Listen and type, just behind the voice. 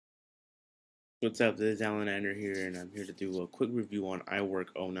What's up? This is alnandr here, and I'm here to do a quick review on iWork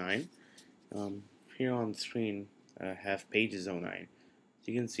 09. Here on the screen, I have Pages 09.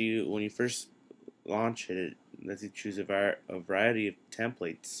 So you can see when you first launch it, it lets you choose a variety of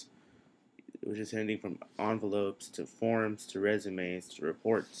templates, which is anything from envelopes to forms to resumes to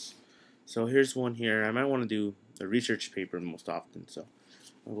reports. So here's one here. I might want to do a research paper most often, so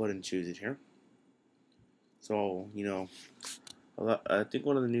I'll go ahead and choose it here. So, I think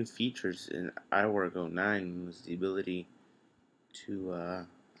one of the new features in iWork 09 was the ability to,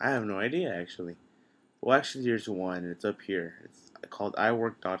 I have no idea actually. Well, actually, there's one, it's up here. It's called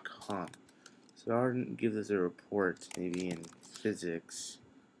iWork.com. So I'll give this a report, maybe in physics,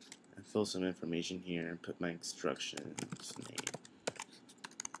 and fill some information here and put my instructions, name,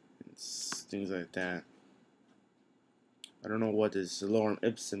 and things like that. I don't know what this lorem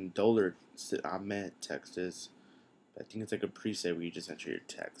ipsum dolor amet text is, but I think it's like a preset where you just enter your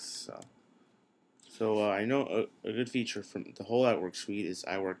text. So I know a good feature from the whole iWork suite is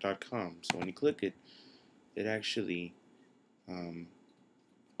iWork.com. So when you click it, it actually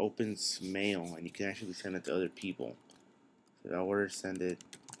opens mail, and you can actually send it to other people. So I'll send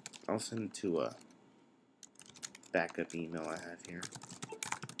it to a backup email I have here.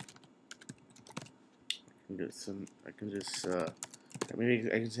 Maybe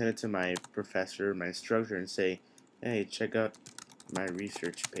I can send it to my professor, my instructor, and say, hey, check out my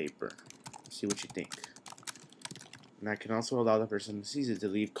research paper. See what you think. And I can also allow the person who sees it to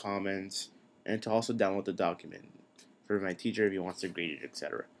leave comments and to also download the document for my teacher if he wants to grade it,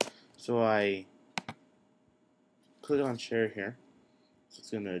 etc. So I click on share here. So it's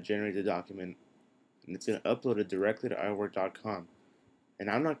going to generate the document, and it's going to upload it directly to iWork.com.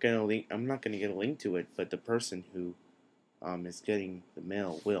 And I'm not going to get a link to it, but the person who is getting the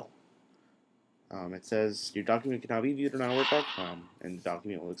mail will. It says your document cannot be viewed on iWork.com, and the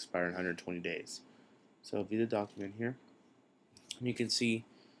document will expire in 120 days. So view the document here, and you can see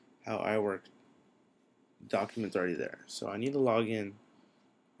how iWork document's already there. So I need to log in.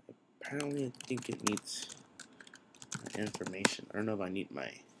 Apparently, I think it needs my information. I don't know if I need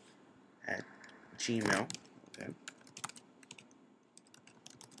my @Gmail. Okay,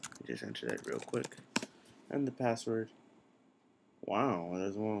 just enter that real quick, and the password. Wow, it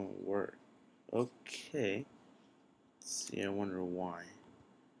doesn't want to work. Okay, let's see. I wonder why.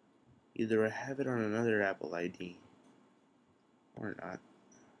 Either I have it on another Apple ID or not.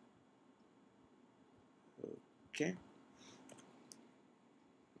 Okay,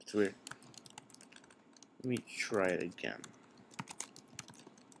 it's weird. Let me try it again.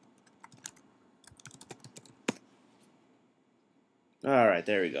 Alright,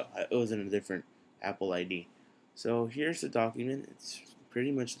 there we go. It was in a different Apple ID. So here's the document. It's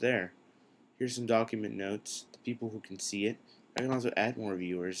pretty much there. Here's some document notes, the people who can see it. I can also add more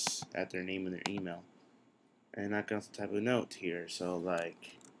viewers, add their name and their email. And I can also type a note here. So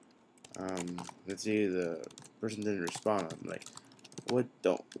like, let's say the person didn't respond. I'm like,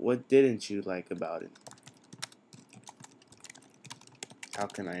 what didn't you like about it? How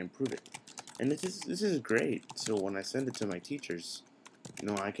can I improve it? And this is great. So when I send it to my teachers,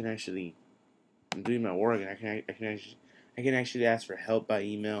 I can actually, I'm doing my work, and I can actually ask for help by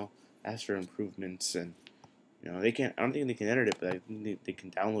email, ask for improvements, and they can't. I don't think they can edit it, but I think they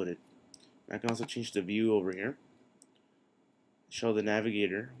can download it. And I can also change the view over here. Show the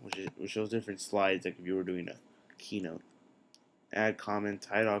navigator, which shows different slides, like if you were doing a keynote. Add comments,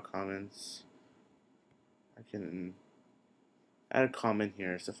 hide all comments. I can add a comment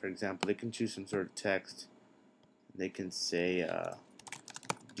here. So for example, they can choose some sort of text. They can say,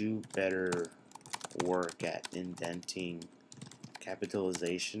 do better work at indenting,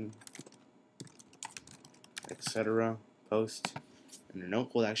 capitalization, etc. Post, and the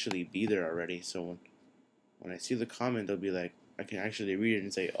note will actually be there already. So when I see the comment, they'll be like, I can actually read it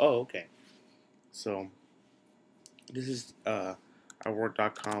and say, oh, okay. So this is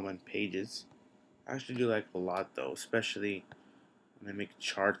iWork.com and Pages. I actually do like a lot though, especially when I make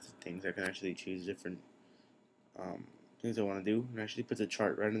charts and things. I can actually choose different things I want to do, and actually put the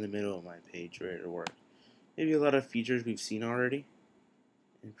chart right in the middle of my page, ready to work. Maybe a lot of features we've seen already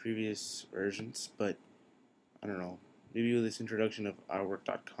in previous versions, but I don't know. Maybe with this introduction of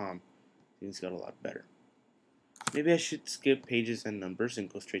iWork.com, things got a lot better. Maybe I should skip pages and numbers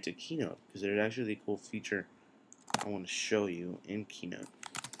and go straight to Keynote, because there's actually a cool feature I want to show you in Keynote.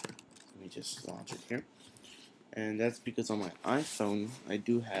 Let me just launch it here. And that's because on my iPhone, I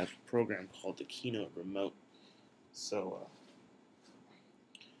do have a program called the Keynote Remote. So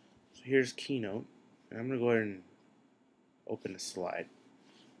here's Keynote, and I'm going to go ahead and open a slide.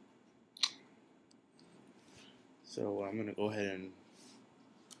 So I'm going to go ahead and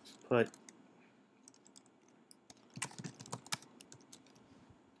put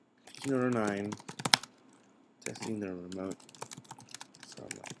Keynote 09, testing the remote from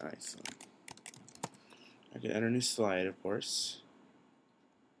my iPhone. I can enter a new slide, of course.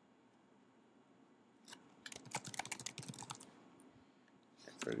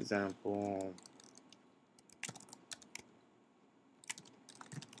 For example,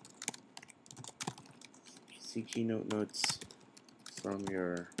 see Keynote notes from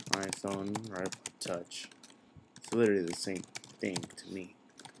your iPhone or iPod Touch. It's literally the same thing to me.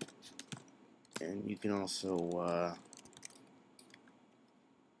 And you can also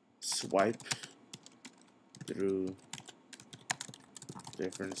swipe through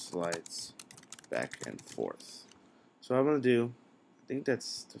different slides back and forth. So what I'm going to do, I think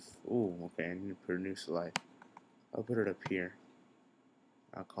that's the, okay, I need to put a new slide. I'll put it up here.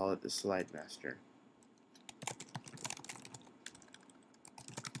 I'll call it the Slide Master.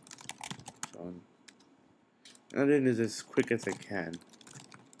 So I'm doing this as quick as I can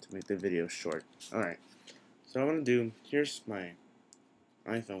to make the video short. Alright, so what I'm going to do, here's my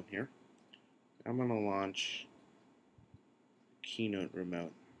iPhone here. I'm going to launch Keynote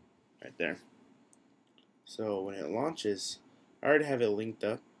remote right there. So when it launches, I already have it linked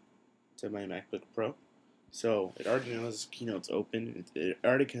up to my MacBook Pro. So it already knows Keynote's open. It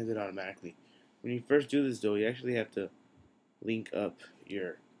already connected automatically. When you first do this though, you actually have to link up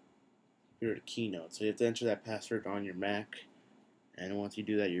your Keynote. So you have to enter that password on your Mac, and once you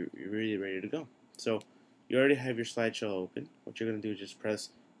do that, you're really ready to go. So you already have your slideshow open. What you're going to do is just press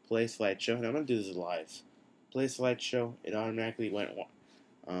play slideshow, and I'm going to do this live. Play slideshow, it automatically went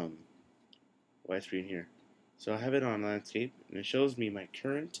widescreen here. So I have it on landscape, and it shows me my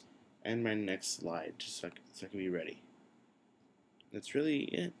current and my next slide, just so I can be ready. That's really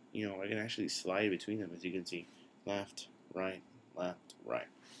it. You know, I can actually slide between them, as you can see. Left, right, left, right.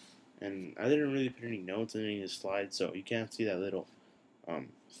 And I didn't really put any notes in any of the slides, so you can't see that little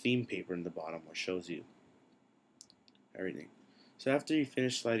theme paper in the bottom which shows you everything. So after you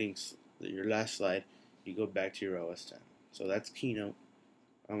finish sliding your last slide, you go back to your OS 10. So that's Keynote.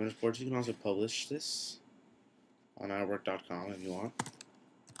 And of course, you can also publish this on iWork.com if you want.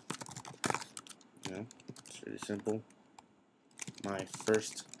 You know, it's really simple. My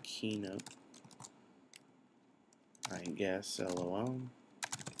first Keynote, I guess, LOL.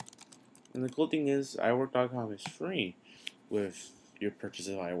 And the cool thing is, iWork.com is free with your purchase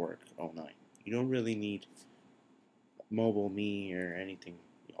of iWork 09. You don't really need mobile me or anything.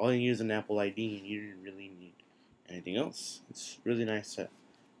 All you need is an Apple ID, and you don't really need anything else. It's really nice to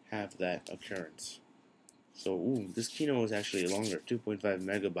have that occurrence. So, this Keynote is actually longer, 2.5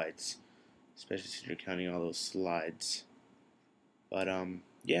 megabytes, especially since you're counting all those slides. But,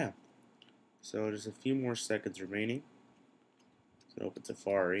 yeah. So, there's a few more seconds remaining. So, open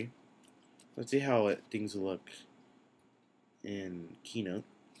Safari. Let's see how things look in Keynote.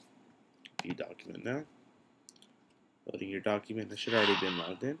 View document now. Loading your document. It should already been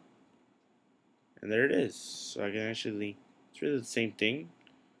logged in. And there it is. So, I can actually, it's really the same thing.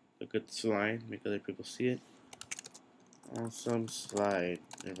 Look at the slide, make other people see it. Awesome slide.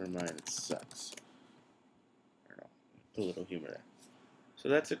 Never mind, it sucks. I don't know. Put a little humor there. So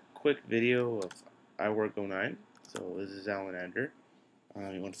that's a quick video of iWork 09. So this is alnandr.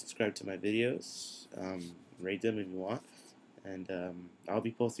 You want to subscribe to my videos, rate them if you want, and I'll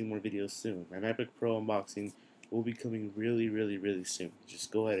be posting more videos soon. My MacBook Pro unboxing will be coming really soon. Just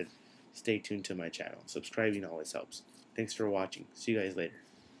go ahead and stay tuned to my channel. Subscribing always helps. Thanks for watching. See you guys later.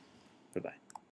 Bye-bye.